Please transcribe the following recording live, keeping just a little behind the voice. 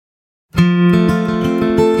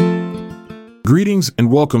Greetings and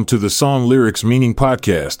welcome to the Song Lyrics Meaning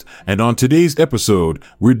Podcast, and on today's episode,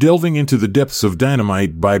 we're delving into the depths of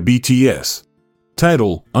Dynamite by BTS.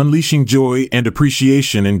 Title: Unleashing Joy and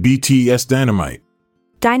Appreciation in BTS Dynamite.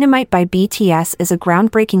 Dynamite by BTS is a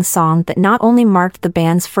groundbreaking song that not only marked the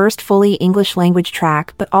band's first fully English-language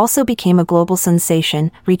track but also became a global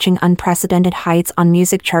sensation, reaching unprecedented heights on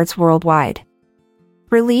music charts worldwide.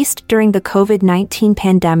 Released during the COVID-19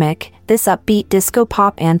 pandemic, this upbeat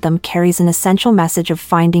disco-pop anthem carries an essential message of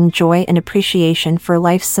finding joy and appreciation for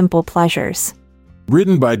life's simple pleasures.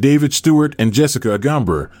 Written by David Stewart and Jessica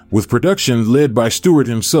Agamber, with production led by Stewart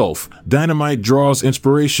himself, Dynamite draws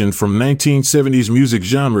inspiration from 1970s music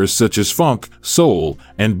genres such as funk, soul,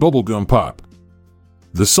 and bubblegum pop.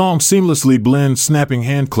 The song seamlessly blends snapping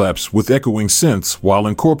handclaps with echoing synths while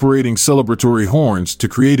incorporating celebratory horns to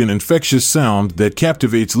create an infectious sound that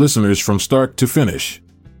captivates listeners from start to finish.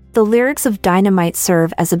 The lyrics of Dynamite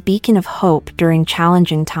serve as a beacon of hope during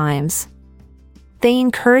challenging times. They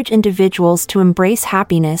encourage individuals to embrace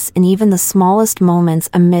happiness in even the smallest moments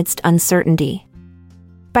amidst uncertainty.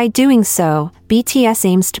 By doing so, BTS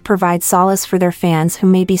aims to provide solace for their fans who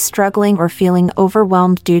may be struggling or feeling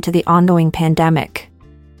overwhelmed due to the ongoing pandemic.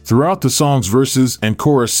 Throughout the song's verses and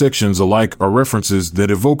chorus sections alike are references that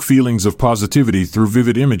evoke feelings of positivity through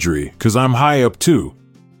vivid imagery, "'Cause I'm high up too.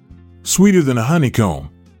 Sweeter than a honeycomb.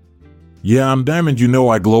 Yeah, I'm diamond, you know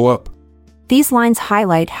I glow up." These lines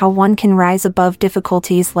highlight how one can rise above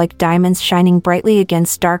difficulties like diamonds shining brightly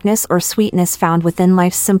against darkness or sweetness found within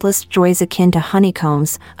life's simplest joys akin to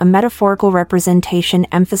honeycombs, a metaphorical representation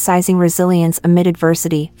emphasizing resilience amid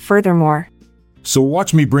adversity. Furthermore, "So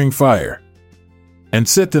watch me bring fire and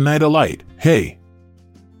set the night alight, hey,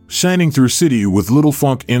 shining through city with little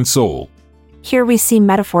funk in soul." Here we see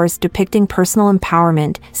metaphors depicting personal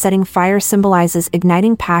empowerment. Setting fire symbolizes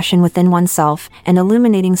igniting passion within oneself and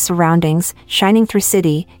illuminating surroundings, shining through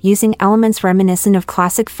city, using elements reminiscent of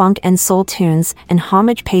classic funk and soul tunes, and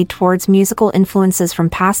homage paid towards musical influences from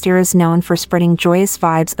past eras known for spreading joyous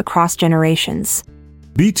vibes across generations.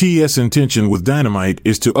 BTS' intention with Dynamite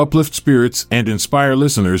is to uplift spirits and inspire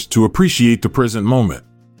listeners to appreciate the present moment.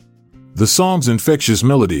 The song's infectious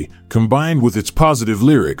melody, combined with its positive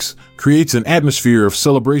lyrics, creates an atmosphere of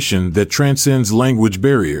celebration that transcends language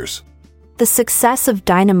barriers. The success of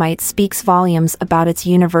Dynamite speaks volumes about its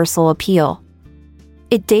universal appeal.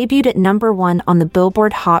 It debuted at number 1 on the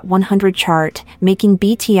Billboard Hot 100 chart, making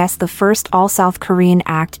BTS the first all-South Korean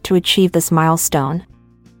act to achieve this milestone.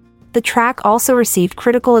 The track also received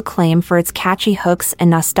critical acclaim for its catchy hooks and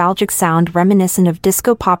nostalgic sound reminiscent of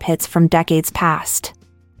disco pop hits from decades past.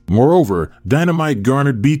 Moreover, Dynamite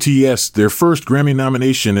garnered BTS their first Grammy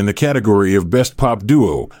nomination in the category of Best Pop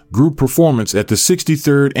Duo, Group Performance at the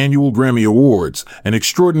 63rd Annual Grammy Awards, an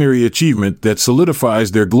extraordinary achievement that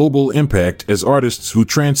solidifies their global impact as artists who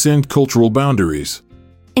transcend cultural boundaries.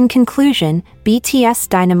 In conclusion, BTS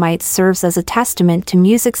Dynamite serves as a testament to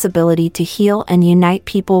music's ability to heal and unite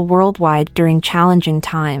people worldwide during challenging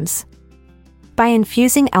times. By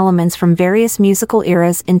infusing elements from various musical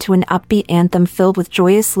eras into an upbeat anthem filled with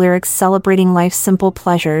joyous lyrics celebrating life's simple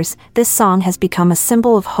pleasures, this song has become a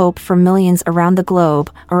symbol of hope for millions around the globe,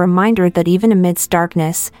 a reminder that even amidst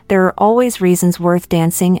darkness, there are always reasons worth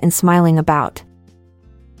dancing and smiling about.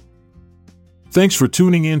 Thanks for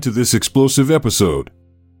tuning in to this explosive episode.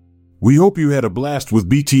 We hope you had a blast with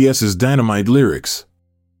BTS's Dynamite lyrics.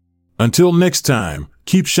 Until next time,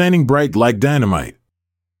 keep shining bright like dynamite.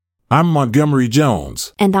 I'm Montgomery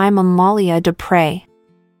Jones. And I'm Amalia Dupre.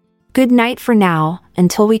 Good night for now,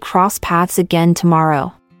 until we cross paths again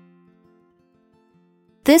tomorrow.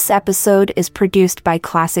 This episode is produced by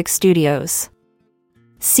Classic Studios.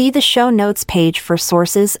 See the show notes page for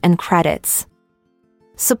sources and credits.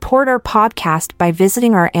 Support our podcast by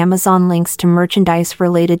visiting our Amazon links to merchandise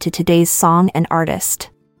related to today's song and artist.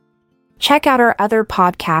 Check out our other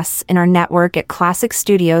podcasts in our network at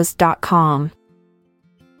classicstudios.com.